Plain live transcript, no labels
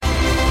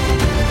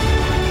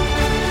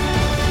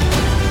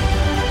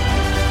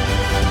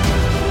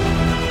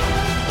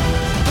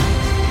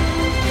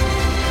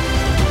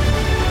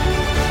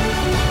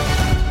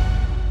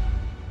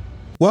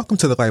Welcome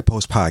to the Light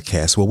Post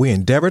Podcast, where we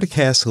endeavor to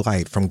cast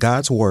light from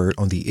God's Word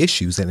on the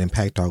issues that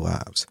impact our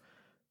lives.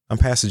 I'm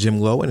Pastor Jim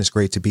Lowe, and it's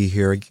great to be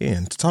here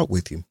again to talk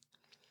with you.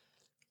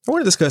 I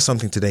want to discuss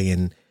something today,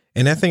 and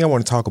that thing I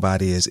want to talk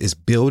about is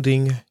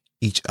building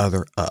each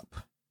other up.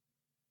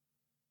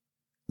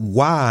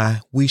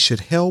 Why we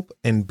should help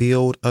and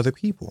build other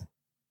people.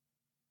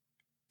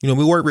 You know,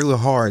 we work really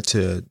hard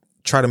to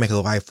try to make a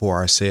life for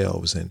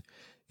ourselves, and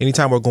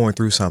anytime we're going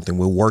through something,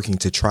 we're working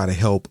to try to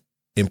help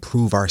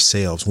improve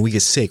ourselves. When we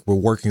get sick, we're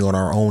working on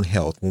our own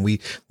health. When we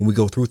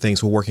go through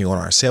things, we're working on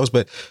ourselves.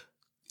 But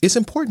it's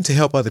important to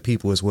help other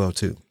people as well,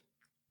 too.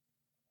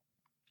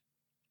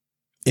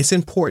 It's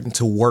important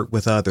to work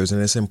with others,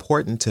 and it's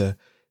important to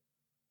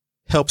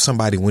help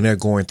somebody when they're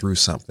going through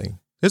something.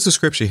 There's a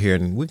scripture here,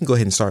 and we can go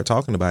ahead and start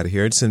talking about it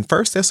here. It's in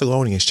 1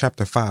 Thessalonians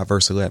chapter 5,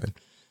 verse 11.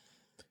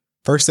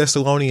 1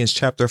 Thessalonians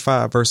chapter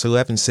 5, verse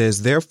 11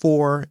 says,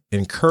 "Therefore,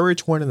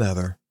 encourage one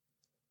another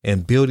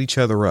and build each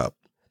other up,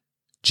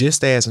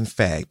 just as in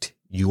fact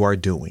you are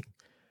doing."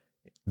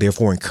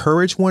 Therefore,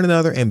 encourage one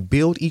another and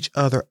build each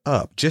other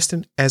up, just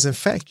as in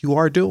fact you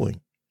are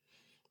doing.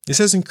 It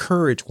says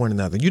encourage one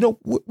another. You know,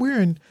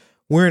 we're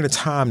in a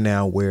time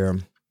now where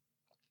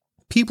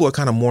people are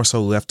kind of more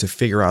so left to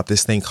figure out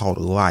this thing called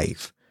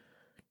life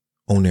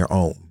on their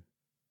own.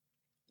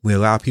 We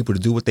allow people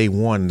to do what they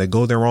want and to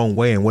go their own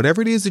way. And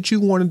whatever it is that you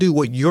want to do,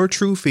 what your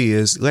truth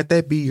is, let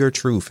that be your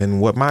truth. And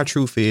what my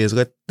truth is,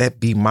 let that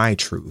be my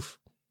truth.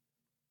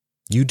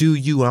 You do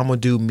you, I'm going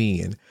to do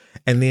me.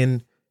 And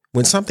then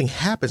when something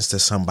happens to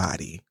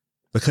somebody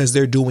because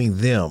they're doing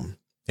them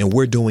and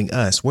we're doing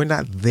us, we're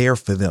not there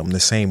for them the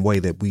same way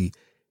that we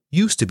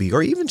used to be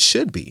or even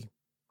should be.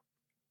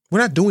 We're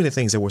not doing the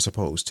things that we're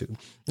supposed to.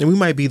 And we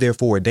might be there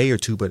for a day or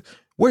two, but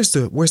where's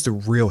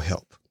the real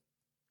help?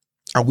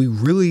 Are we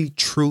really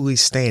truly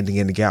standing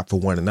in the gap for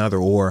one another?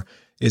 Or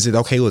is it,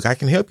 okay, look, I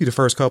can help you the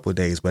first couple of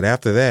days, but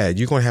after that,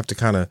 you're going to have to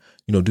kind of,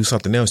 do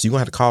something else. You're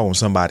going to have to call on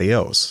somebody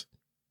else.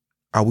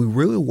 Are we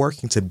really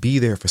working to be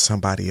there for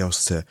somebody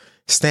else, to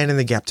stand in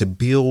the gap, to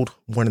build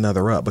one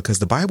another up? Because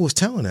the Bible is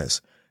telling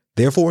us,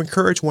 therefore,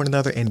 encourage one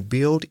another and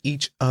build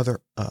each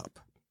other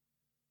up.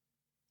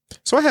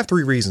 So I have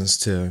 3 reasons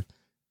to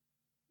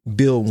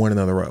build one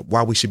another up,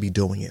 why we should be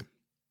doing it.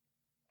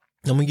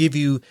 I'm going to give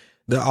you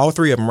all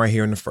 3 of them right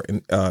here in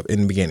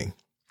the beginning.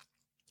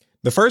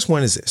 The first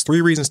one is this: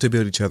 3 reasons to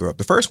build each other up.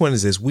 The first one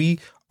is this: we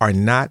are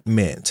not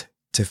meant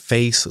to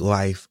face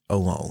life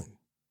alone.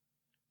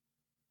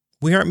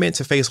 We aren't meant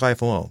to face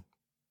life alone.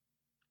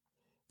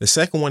 The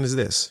second one is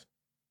this: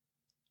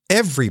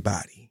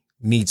 everybody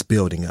needs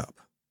building up.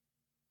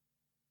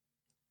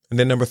 And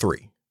then number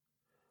 3,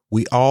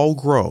 we all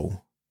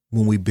grow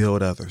when we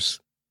build others.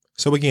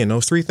 So again,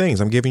 those 3 things,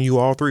 I'm giving you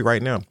all 3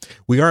 right now.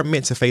 We aren't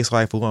meant to face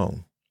life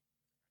alone.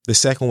 The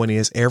second one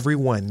is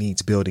everyone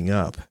needs building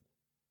up.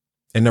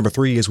 And number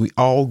 3 is we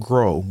all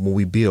grow when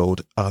we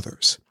build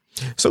others.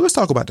 So let's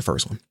talk about the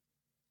first one.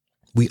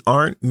 We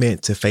aren't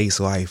meant to face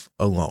life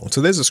alone.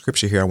 So there's a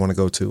scripture here I want to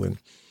go to, and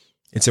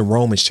it's in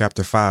Romans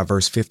chapter 5,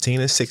 verse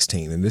 15 and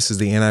 16. And this is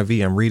the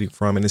NIV I'm reading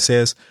from. And it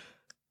says,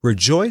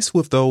 "Rejoice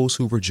with those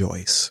who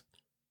rejoice.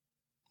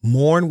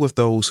 Mourn with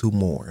those who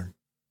mourn.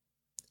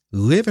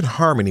 Live in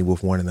harmony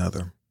with one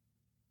another.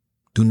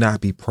 Do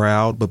not be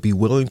proud, but be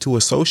willing to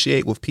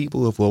associate with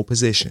people of low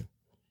position.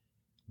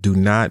 Do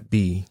not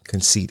be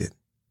conceited."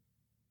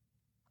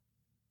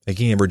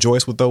 Again,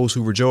 rejoice with those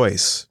who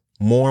rejoice.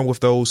 Mourn with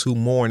those who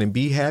mourn, and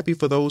be happy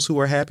for those who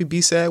are happy.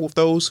 Be sad with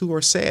those who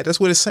are sad. That's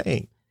what it's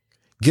saying.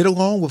 Get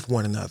along with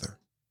one another.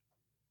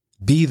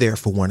 Be there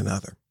for one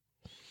another.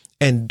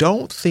 And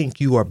don't think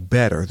you are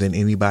better than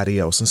anybody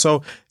else. And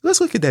so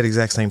let's look at that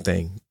exact same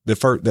thing.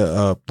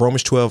 The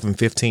Romans 12 and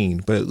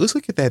 15, but let's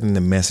look at that in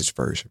the Message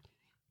version.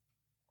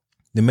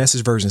 The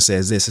Message version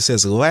says this. It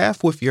says,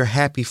 "Laugh with your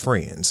happy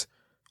friends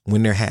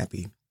when they're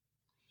happy.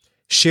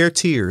 Share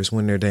tears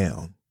when they're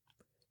down.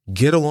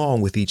 Get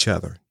along with each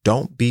other.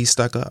 Don't be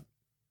stuck up.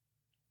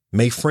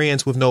 Make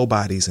friends with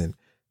nobodies, and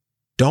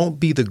don't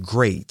be the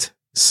great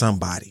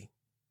somebody.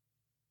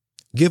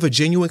 Give a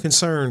genuine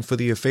concern for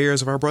the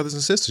affairs of our brothers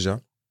and sisters,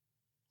 y'all."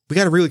 We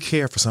got to really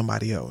care for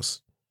somebody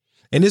else.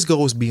 And this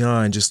goes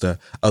beyond just a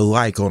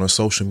like on a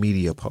social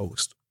media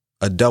post,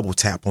 a double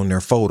tap on their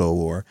photo,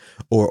 or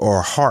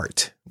a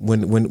heart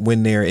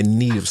when they're in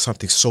need of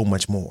something so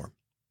much more.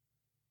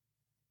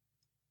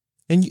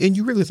 And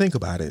you really think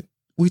about it.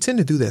 We tend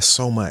to do that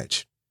so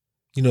much.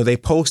 They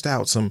post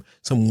out some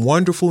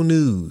wonderful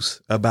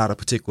news about a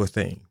particular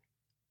thing.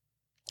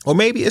 Or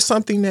maybe it's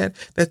something that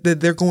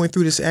they're going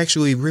through that's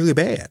actually really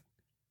bad.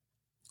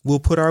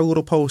 We'll put our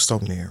little post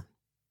on there,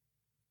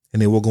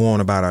 and then we'll go on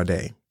about our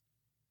day.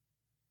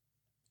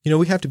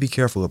 We have to be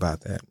careful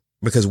about that,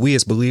 because we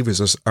as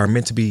believers are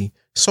meant to be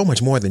so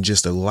much more than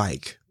just a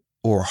like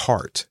or a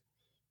heart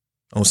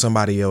on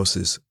somebody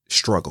else's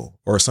struggle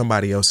or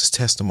somebody else's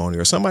testimony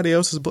or somebody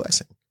else's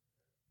blessing.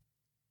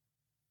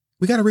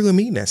 We got to really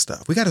mean that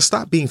stuff. We got to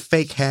stop being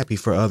fake happy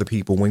for other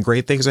people when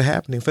great things are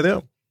happening for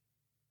them.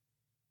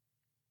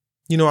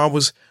 I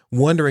was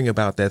wondering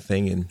about that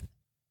thing, and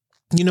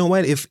You know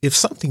what? If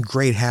something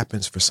great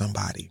happens for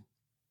somebody,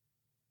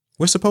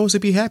 we're supposed to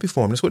be happy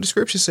for them. That's what the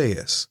scripture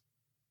says.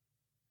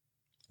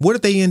 What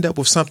if they end up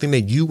with something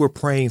that you were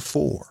praying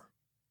for?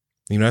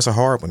 You know, that's a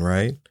hard one,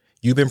 right?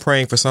 You've been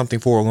praying for something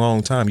for a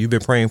long time. You've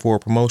been praying for a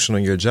promotion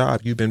on your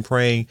job. You've been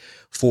praying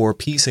for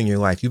peace in your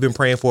life. You've been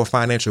praying for a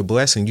financial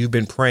blessing. You've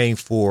been praying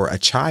for a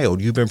child.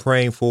 You've been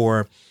praying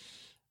for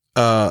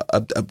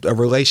a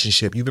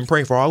relationship. You've been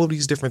praying for all of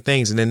these different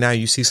things. And then now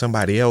you see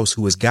somebody else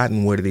who has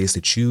gotten what it is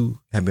that you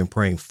have been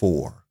praying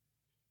for.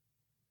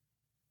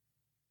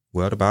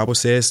 Well, the Bible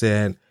says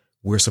that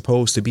we're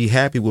supposed to be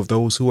happy with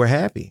those who are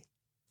happy.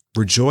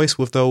 Rejoice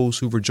with those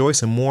who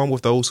rejoice and mourn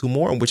with those who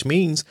mourn, which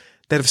means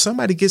that if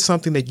somebody gets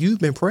something that you've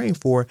been praying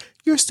for,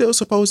 you're still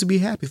supposed to be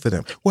happy for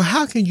them. Well,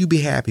 how can you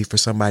be happy for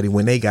somebody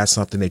when they got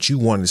something that you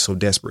wanted so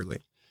desperately?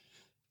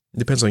 It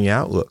depends on your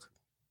outlook.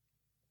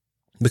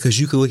 Because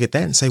you could look at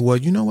that and say, well,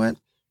 you know what?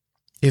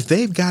 If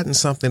they've gotten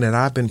something that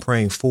I've been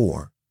praying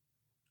for,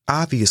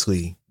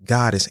 obviously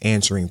God is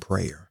answering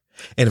prayer.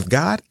 And if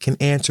God can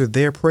answer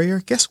their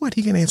prayer, guess what?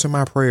 He can answer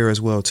my prayer as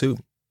well, too.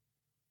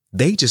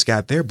 They just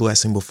got their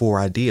blessing before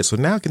I did. So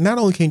now not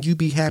only can you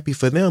be happy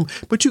for them,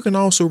 but you can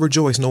also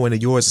rejoice knowing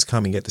that yours is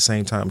coming at the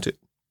same time, too.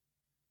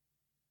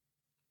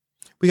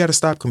 We got to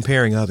stop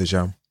comparing others,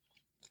 y'all.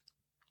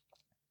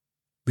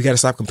 We got to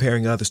stop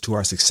comparing others to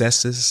our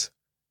successes.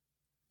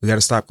 We got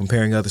to stop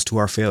comparing others to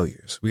our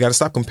failures. We got to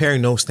stop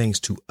comparing those things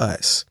to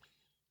us.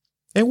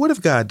 And what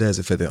if God does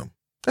it for them?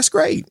 That's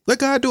great. Let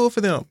God do it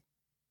for them.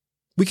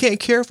 We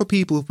can't care for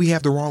people if we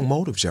have the wrong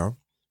motives, y'all.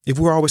 If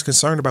we're always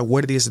concerned about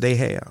what it is that they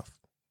have.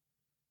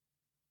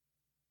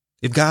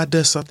 If God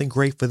does something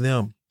great for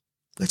them,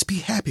 let's be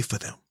happy for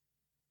them.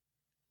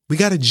 We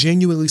got to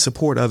genuinely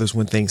support others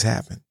when things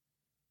happen.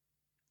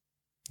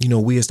 You know,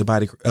 we as the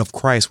body of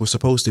Christ, we're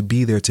supposed to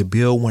be there to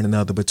build one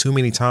another. But too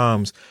many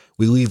times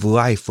we leave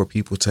life for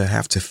people to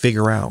have to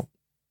figure out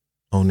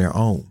on their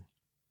own.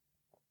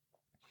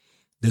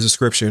 There's a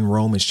scripture in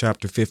Romans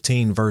chapter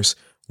 15, verse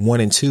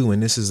 1 and 2.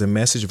 And this is the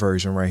Message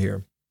version right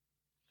here.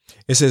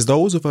 It says,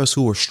 those of us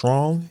who are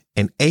strong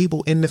and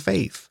able in the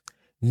faith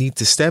need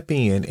to step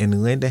in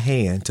and lend a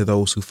hand to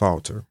those who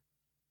falter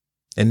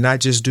and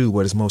not just do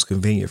what is most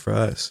convenient for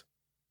us.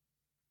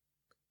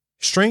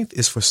 Strength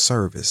is for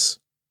service,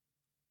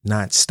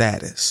 not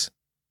status.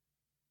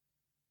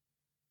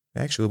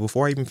 Actually,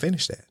 before I even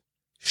finish that,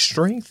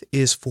 strength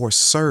is for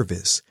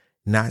service,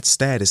 not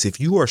status. If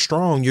you are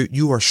strong,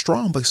 you are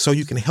strong, but so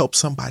you can help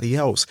somebody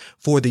else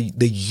for the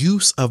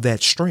use of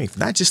that strength,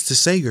 not just to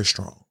say you're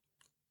strong.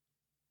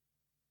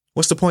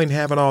 What's the point in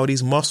having all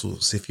these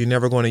muscles if you're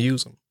never going to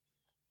use them?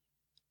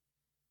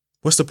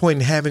 What's the point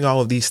in having all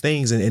of these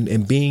things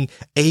and being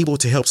able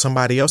to help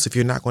somebody else if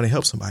you're not going to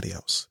help somebody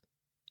else?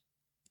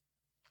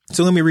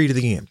 So let me read it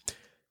again.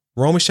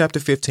 Romans chapter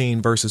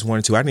 15, verses 1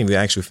 and 2. I didn't even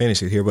actually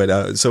finish it here,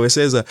 but so it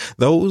says,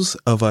 those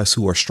of us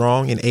who are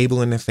strong and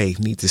able in the faith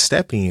need to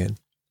step in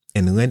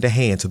and lend a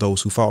hand to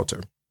those who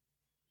falter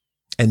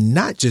and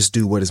not just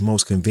do what is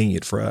most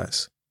convenient for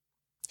us.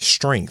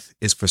 Strength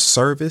is for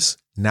service,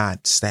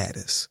 not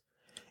status.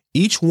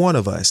 Each one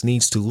of us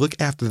needs to look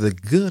after the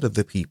good of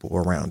the people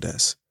around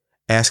us,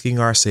 asking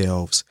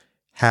ourselves,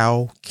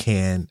 how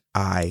can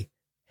I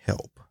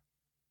help?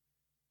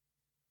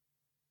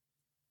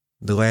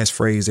 The last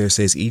phrase there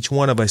says each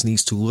one of us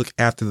needs to look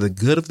after the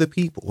good of the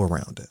people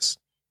around us,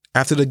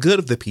 after the good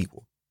of the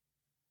people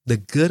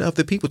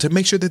to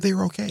make sure that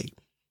they're okay.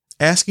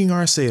 Asking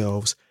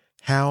ourselves,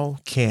 how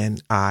can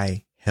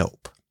I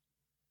help?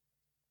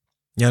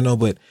 Y'all know,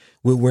 but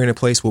we're in a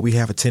place where we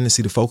have a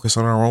tendency to focus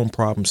on our own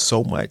problems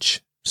so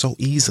much, so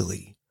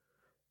easily.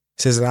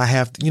 It says that I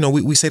have,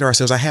 we say to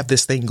ourselves, I have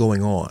this thing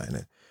going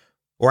on,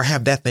 or I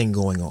have that thing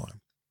going on.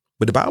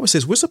 But the Bible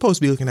says we're supposed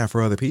to be looking out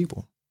for other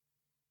people.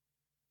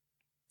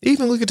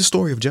 Even look at the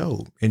story of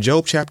Job. In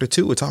Job chapter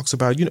 2, it talks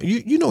about,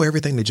 you know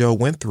everything that Job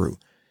went through.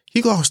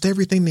 He lost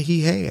everything that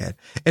he had.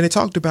 And it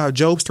talked about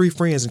Job's three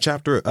friends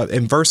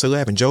in verse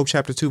 11, Job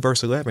chapter 2,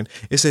 verse 11.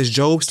 It says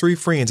Job's three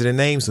friends, and it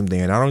names them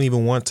there. And I don't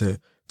even want to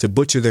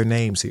butcher their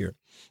names here.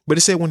 But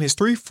it said when his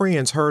three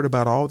friends heard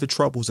about all the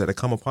troubles that had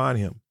come upon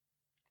him,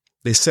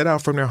 they set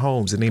out from their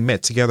homes and they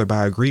met together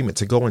by agreement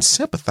to go and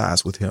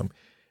sympathize with him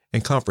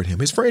and comfort him.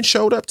 His friends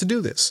showed up to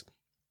do this.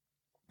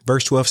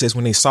 Verse 12 says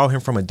when they saw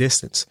him from a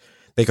distance,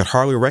 they could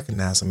hardly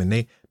recognize him, and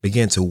they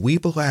began to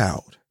weep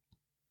aloud,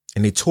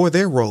 and they tore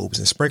their robes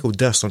and sprinkled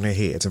dust on their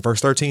heads. And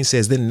verse 13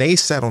 says, then they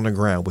sat on the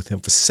ground with him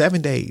for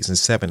 7 days and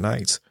 7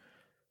 nights.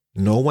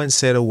 No one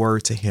said a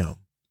word to him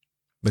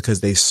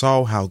because they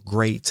saw how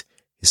great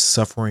his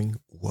suffering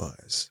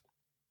was.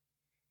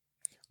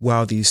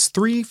 While these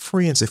three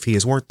friends of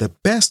his weren't the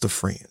best of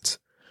friends,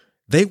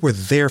 they were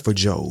there for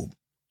Job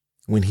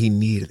when he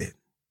needed it.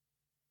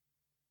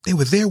 They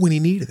were there when he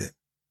needed it.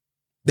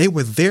 They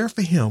were there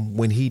for him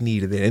when he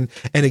needed it.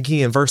 And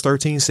again, verse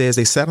 13 says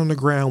they sat on the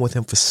ground with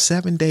him for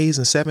 7 days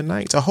and 7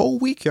 nights, a whole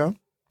week, y'all.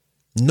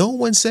 No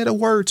one said a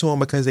word to him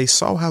because they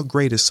saw how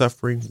great his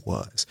suffering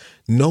was.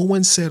 No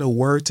one said a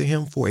word to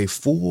him for a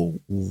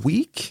full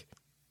week.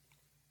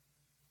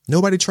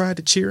 Nobody tried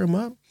to cheer him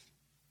up.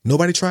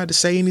 Nobody tried to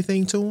say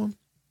anything to him.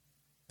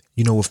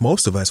 You know, with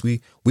most of us,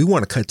 we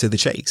want to cut to the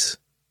chase.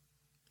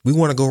 We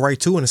want to go right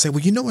to it and say, well,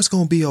 you know, it's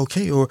going to be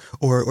okay.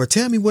 Or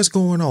tell me what's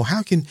going on.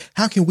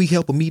 How can we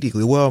help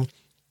immediately? Well,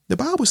 the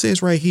Bible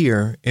says right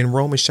here in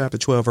Romans chapter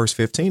 12, verse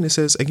 15, it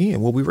says,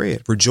 again, what we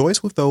read,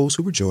 rejoice with those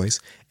who rejoice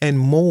and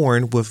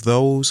mourn with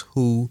those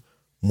who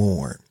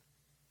mourn.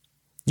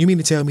 You mean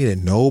to tell me that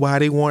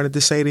nobody wanted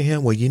to say to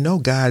him, well, you know,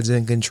 God's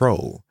in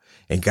control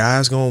and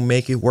God's going to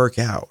make it work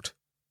out.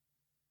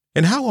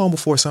 And how long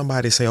before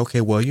somebody say,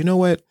 okay, well, you know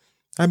what?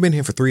 I've been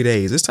here for 3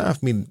 days. It's time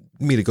for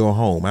me to go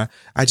home.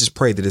 I just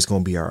pray that it's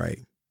going to be all right.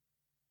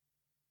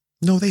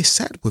 No, they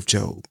sat with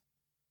Job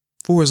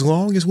for as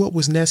long as what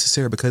was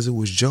necessary because it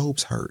was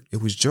Job's hurt.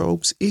 It was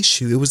Job's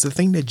issue. It was the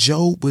thing that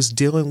Job was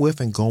dealing with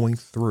and going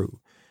through.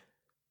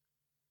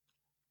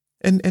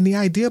 And the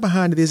idea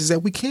behind it is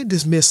that we can't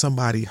dismiss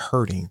somebody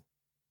hurting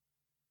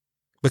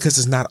because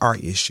it's not our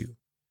issue.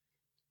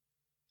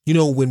 You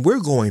know, when we're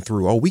going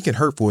through, we can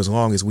hurt for as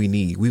long as we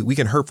need. We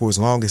can hurt for as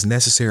long as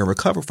necessary and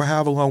recover for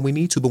however long we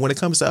need to. But when it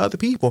comes to other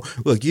people,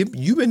 look,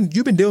 you've been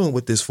dealing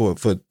with this for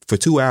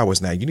 2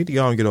 hours now. You need to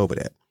go and get over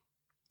that.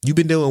 You've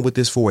been dealing with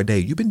this for a day.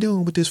 You've been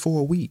dealing with this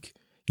for a week.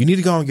 You need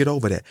to go and get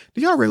over that.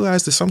 Do y'all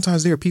realize that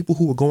sometimes there are people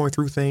who are going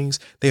through things,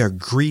 they are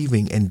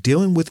grieving and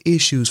dealing with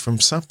issues from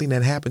something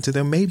that happened to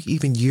them maybe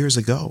even years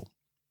ago.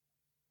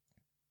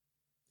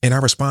 And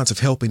our response of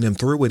helping them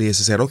through it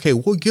is that, okay,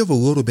 we'll give a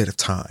little bit of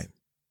time.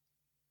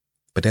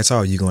 But that's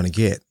all you're going to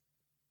get.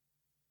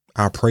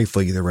 I'll pray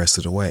for you the rest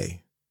of the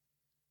way.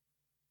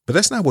 But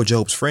that's not what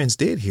Job's friends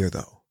did here,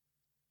 though.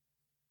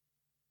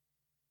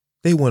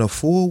 They went a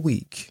full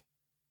week.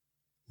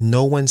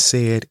 No one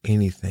said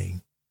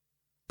anything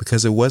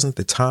because it wasn't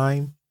the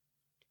time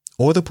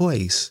or the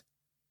place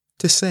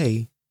to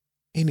say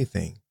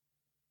anything.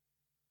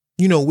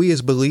 You know, we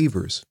as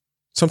believers,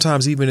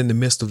 sometimes even in the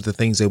midst of the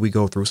things that we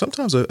go through,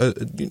 sometimes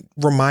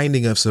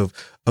reminding us of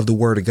the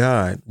word of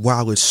God,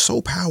 while it's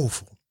so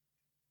powerful,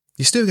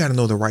 you still got to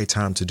know the right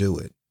time to do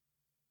it,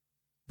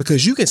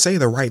 because you can say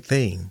the right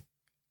thing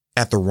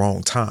at the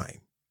wrong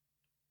time.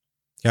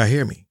 Y'all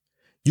hear me?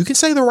 You can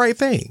say the right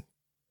thing,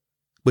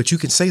 but you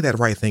can say that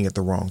right thing at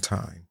the wrong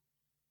time.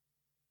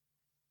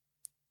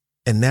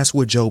 And that's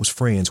what Job's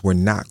friends were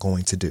not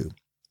going to do.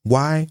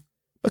 Why?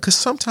 Because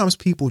sometimes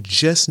people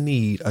just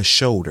need a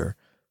shoulder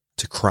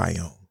to cry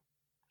on.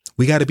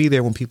 We got to be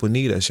there when people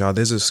need us, y'all.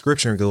 There's a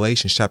scripture in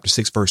Galatians chapter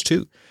 6, verse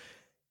 2,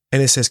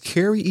 and it says,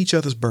 carry each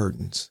other's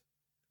burdens.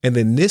 And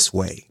then this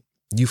way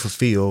you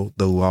fulfill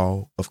the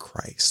law of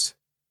Christ.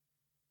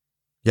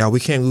 Y'all, we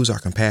can't lose our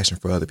compassion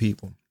for other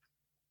people.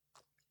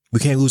 We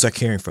can't lose our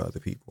caring for other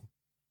people.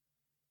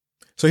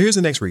 So here's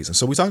the next reason.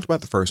 So we talked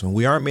about the first one.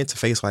 We aren't meant to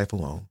face life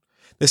alone.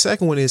 The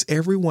second one is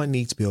everyone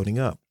needs building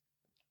up.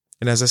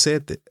 And as I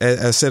said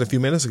a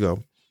few minutes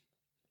ago,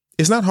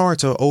 it's not hard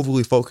to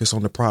overly focus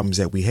on the problems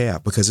that we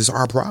have because it's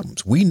our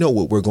problems. We know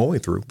what we're going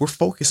through. We're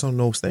focused on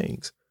those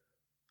things.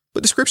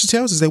 But the scripture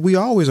tells us that we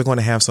always are going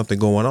to have something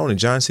going on. In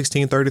John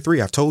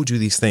 16:33, I've told you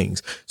these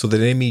things so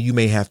that in me you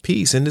may have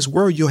peace. In this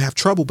world you'll have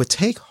trouble, but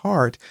take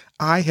heart.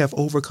 I have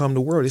overcome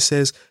the world. It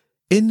says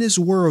in this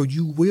world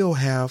you will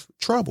have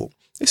trouble.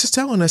 This is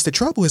telling us that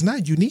trouble is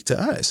not unique to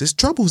us. This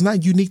trouble is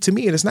not unique to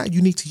me, and it's not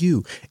unique to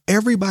you.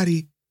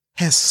 Everybody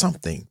has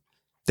something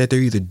that they're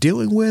either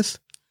dealing with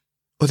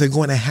or they're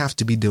going to have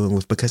to be dealing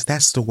with because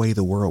that's the way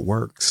the world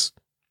works.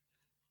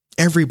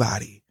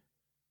 Everybody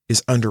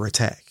is under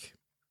attack.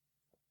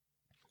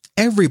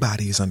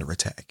 Everybody is under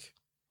attack.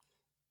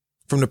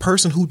 From the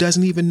person who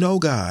doesn't even know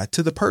God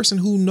to the person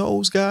who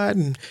knows God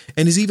and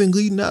is even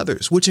leading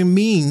others, which it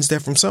means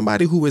that from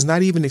somebody who has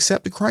not even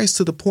accepted Christ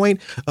to the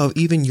point of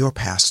even your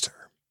pastor.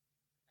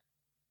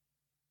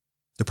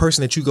 The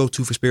person that you go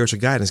to for spiritual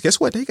guidance, guess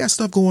what? They got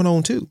stuff going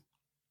on too.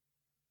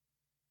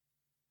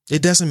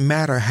 It doesn't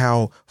matter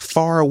how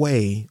far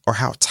away or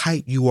how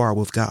tight you are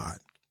with God.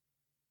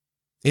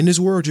 In this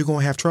world, you're going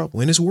to have trouble.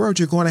 In this world,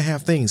 you're going to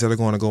have things that are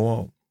going to go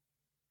on.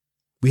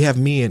 We have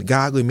men,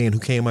 godly men who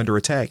came under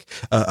attack.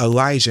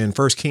 Elijah in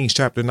 1 Kings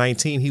chapter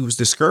 19, he was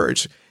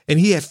discouraged and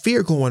he had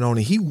fear going on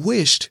and he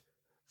wished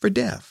for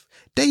death.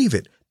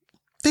 David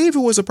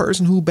was a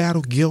person who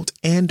battled guilt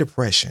and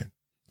depression.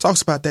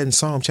 Talks about that in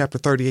Psalm chapter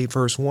 38,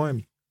 verse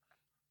 1.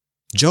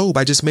 Job,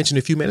 I just mentioned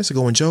a few minutes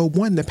ago in Job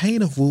 1, the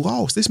pain of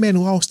loss. This man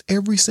lost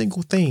every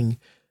single thing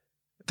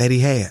that he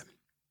had.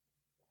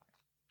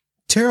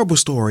 Terrible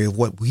story of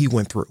what he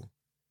went through.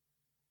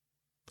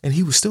 And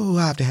he was still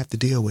alive to have to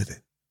deal with it.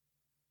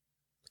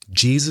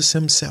 Jesus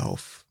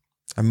himself,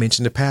 I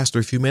mentioned the pastor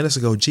a few minutes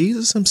ago,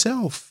 Jesus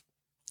himself,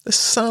 the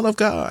Son of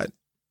God,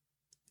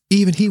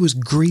 even he was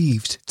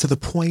grieved to the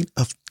point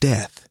of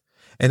death.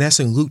 And that's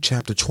in Luke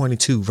chapter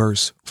 22,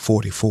 verse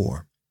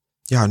 44.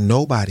 Y'all,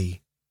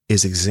 nobody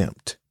is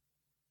exempt.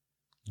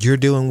 You're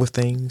dealing with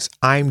things.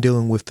 I'm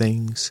dealing with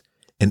things.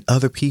 And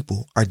other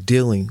people are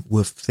dealing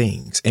with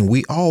things. And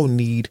we all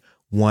need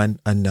one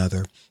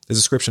another. There's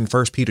a scripture in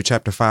 1 Peter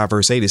chapter 5,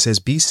 verse 8. It says,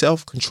 be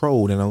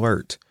self-controlled and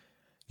alert.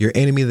 Your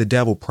enemy, the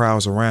devil,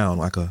 prowls around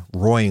like a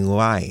roaring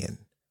lion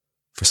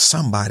for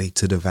somebody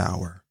to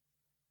devour.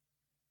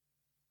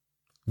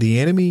 The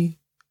enemy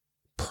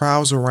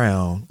prowls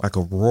around like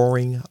a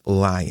roaring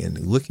lion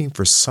looking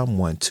for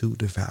someone to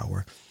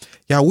devour.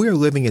 Y'all, we are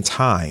living in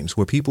times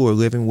where people are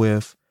living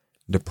with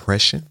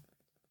depression,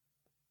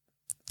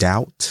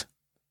 doubt,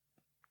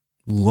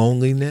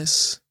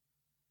 loneliness,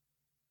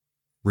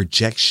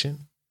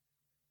 rejection,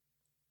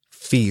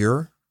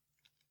 fear,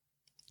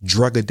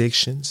 drug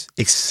addictions,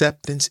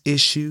 acceptance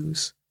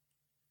issues,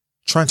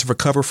 trying to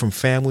recover from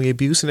family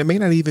abuse. And it may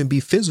not even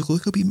be physical.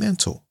 It could be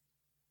mental,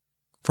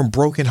 from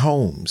broken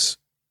homes.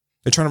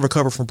 They're trying to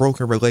recover from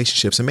broken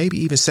relationships and maybe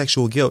even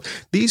sexual guilt.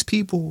 These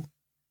people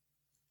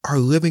are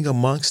living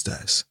amongst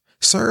us,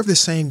 serve the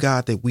same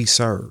God that we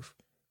serve.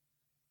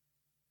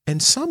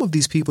 And some of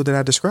these people that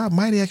I described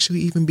might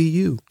actually even be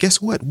you.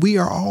 Guess what? We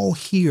are all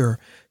here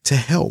to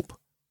help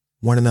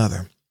one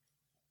another.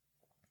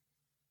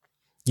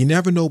 You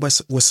never know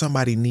what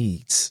somebody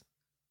needs,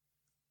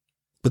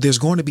 but there's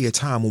going to be a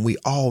time when we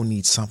all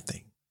need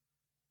something.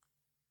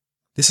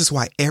 This is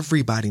why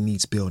everybody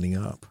needs building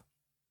up.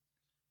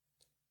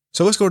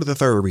 So let's go to the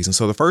third reason.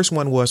 So the first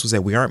one was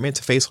that we aren't meant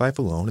to face life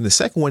alone. And the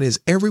second one is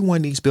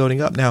everyone needs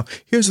building up. Now,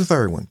 here's the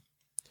third one.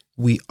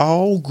 We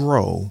all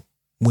grow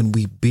when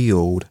we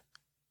build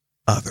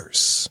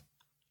others.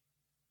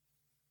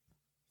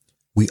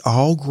 We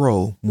all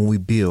grow when we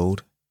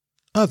build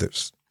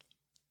others.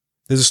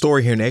 There's a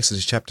story here in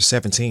Exodus chapter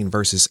 17,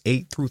 verses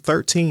 8 through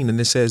 13. And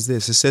it says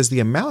this. It says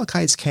the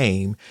Amalekites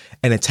came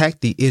and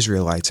attacked the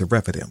Israelites at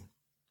Rephidim.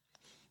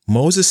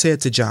 Moses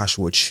said to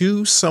Joshua,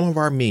 choose some of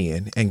our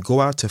men and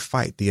go out to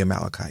fight the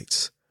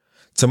Amalekites.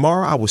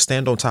 Tomorrow I will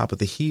stand on top of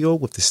the hill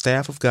with the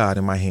staff of God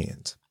in my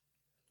hand.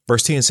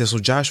 Verse 10 says, so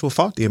Joshua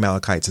fought the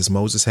Amalekites as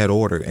Moses had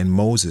ordered, and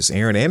Moses,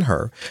 Aaron, and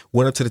Hur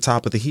went up to the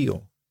top of the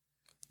hill.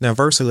 Now,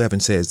 verse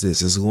 11 says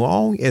this, as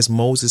long as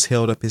Moses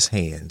held up his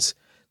hands,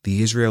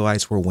 the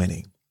Israelites were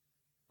winning.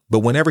 But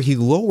whenever he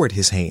lowered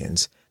his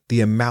hands,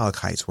 the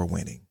Amalekites were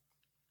winning.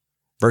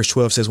 Verse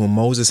 12 says, when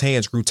Moses'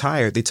 hands grew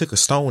tired, they took a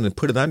stone and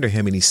put it under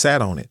him, and he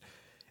sat on it.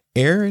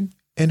 Aaron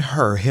and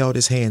Hur held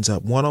his hands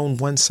up, one on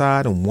one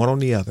side and one on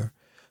the other,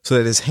 so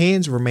that his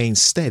hands remained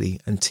steady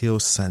until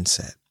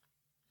sunset.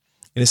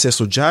 And it says,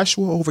 so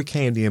Joshua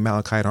overcame the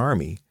Amalekite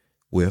army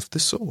with the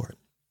sword.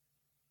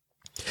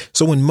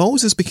 So when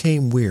Moses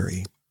became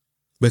weary,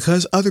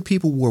 because other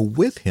people were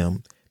with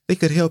him, they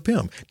could help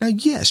him. Now,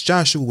 yes,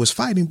 Joshua was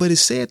fighting, but it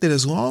said that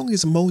as long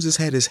as Moses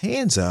had his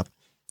hands up,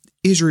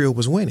 Israel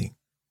was winning.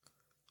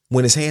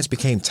 When his hands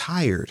became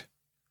tired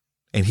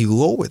and he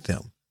lowered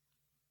them,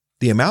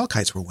 the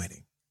Amalekites were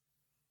winning.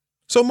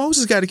 So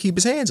Moses got to keep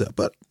his hands up.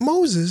 But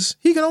Moses,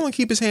 he can only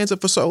keep his hands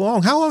up for so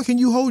long. How long can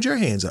you hold your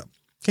hands up?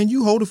 Can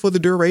you hold it for the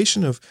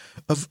duration of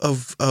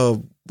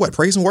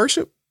praise and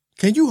worship?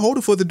 Can you hold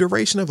it for the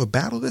duration of a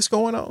battle that's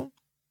going on?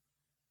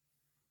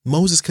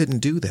 Moses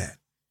couldn't do that.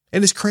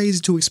 And it's crazy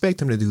to expect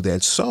him to do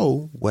that.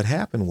 So what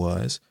happened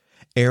was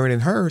Aaron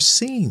and Hur,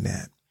 seeing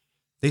that,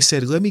 they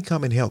said, let me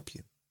come and help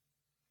you.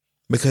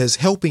 Because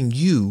helping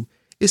you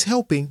is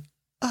helping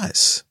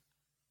us.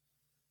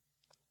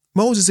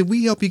 Moses, if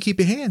we help you keep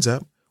your hands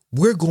up,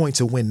 we're going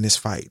to win this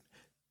fight.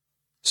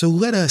 So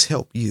let us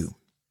help you.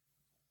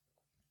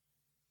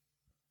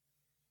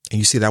 And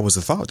you see, that was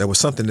the thought. That was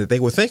something that they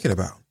were thinking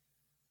about.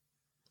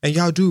 And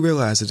y'all do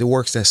realize that it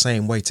works that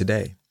same way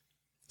today.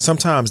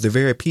 Sometimes the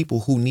very people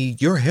who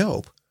need your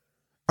help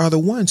are the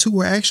ones who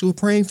are actually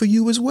praying for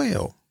you as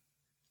well.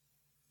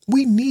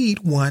 We need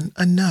one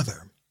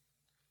another.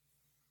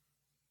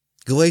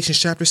 Galatians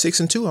chapter 6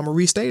 and 2, I'm going to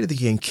restate it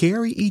again.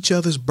 Carry each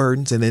other's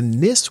burdens, and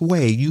in this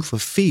way you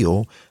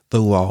fulfill the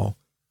law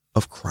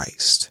of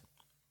Christ.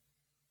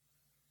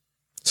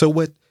 So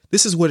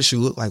this is what it should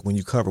look like when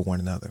you cover one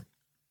another.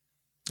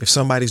 If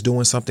somebody's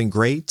doing something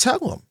great, tell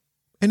them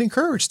and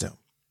encourage them.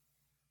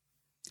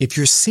 If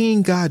you're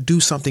seeing God do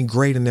something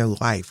great in their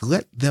life,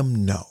 let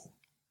them know.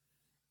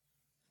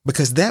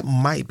 Because that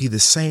might be the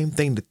same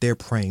thing that they're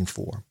praying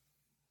for.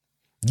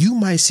 You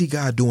might see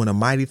God doing a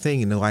mighty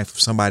thing in the life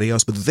of somebody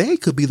else, but they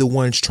could be the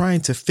ones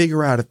trying to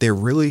figure out if they're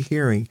really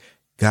hearing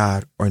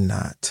God or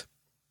not.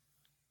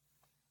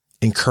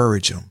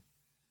 Encourage them,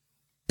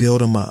 build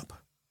them up,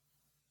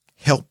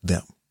 help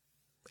them,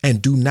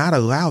 and do not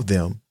allow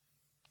them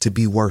to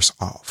be worse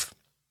off.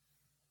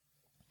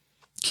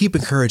 Keep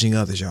encouraging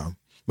others, y'all,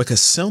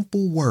 because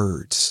simple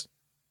words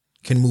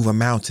can move a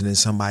mountain in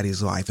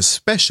somebody's life,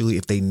 especially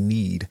if they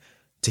need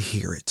to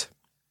hear it.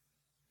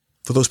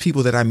 For those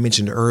people that I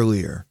mentioned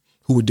earlier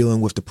who were dealing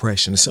with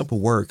depression, a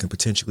simple word can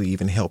potentially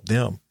even help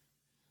them,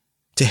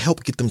 to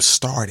help get them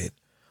started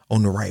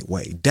on the right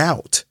way.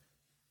 Doubt.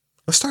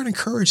 Let's start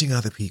encouraging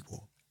other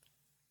people.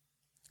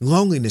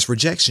 Loneliness,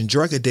 rejection,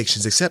 drug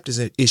addictions, acceptance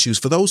issues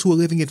for those who are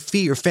living in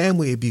fear,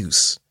 family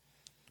abuse,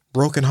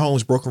 broken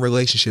homes, broken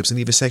relationships, and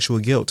even sexual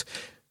guilt.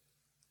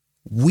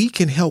 We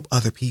can help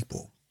other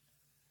people,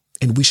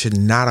 and we should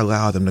not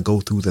allow them to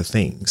go through the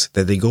things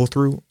that they go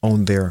through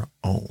on their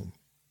own.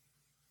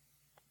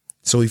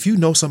 So if you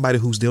know somebody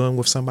who's dealing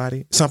with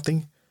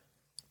something,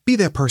 be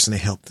that person to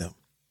help them.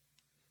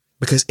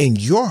 Because in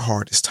your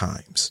hardest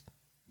times,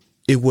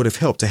 it would have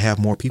helped to have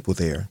more people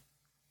there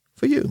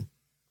for you.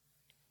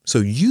 So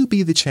you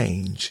be the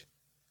change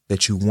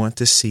that you want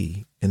to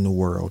see in the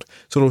world.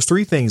 So those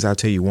three things I'll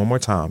tell you one more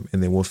time,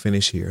 and then we'll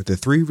finish here. The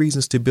three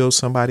reasons to build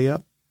somebody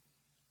up.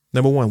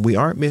 Number one, we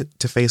aren't meant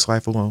to face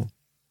life alone.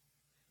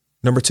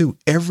 Number two,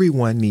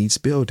 everyone needs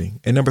building.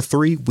 And number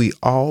three, we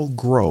all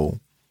grow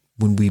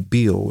when we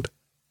build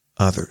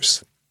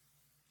others.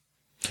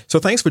 So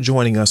thanks for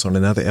joining us on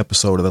another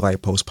episode of the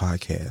Light Post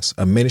Podcast,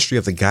 a ministry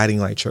of the Guiding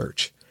Light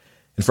Church.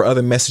 And for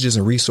other messages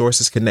and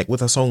resources, connect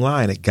with us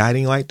online at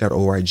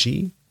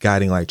guidinglight.org,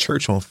 Guiding Light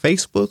Church on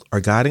Facebook, or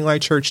Guiding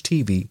Light Church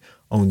TV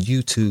on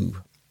YouTube.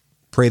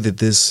 Pray that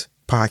this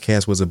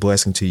podcast was a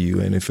blessing to you.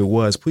 And if it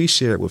was, please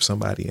share it with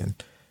somebody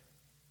and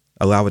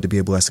allow it to be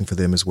a blessing for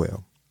them as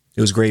well.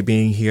 It was great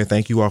being here.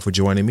 Thank you all for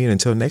joining me. And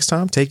until next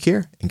time, take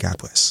care and God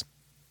bless.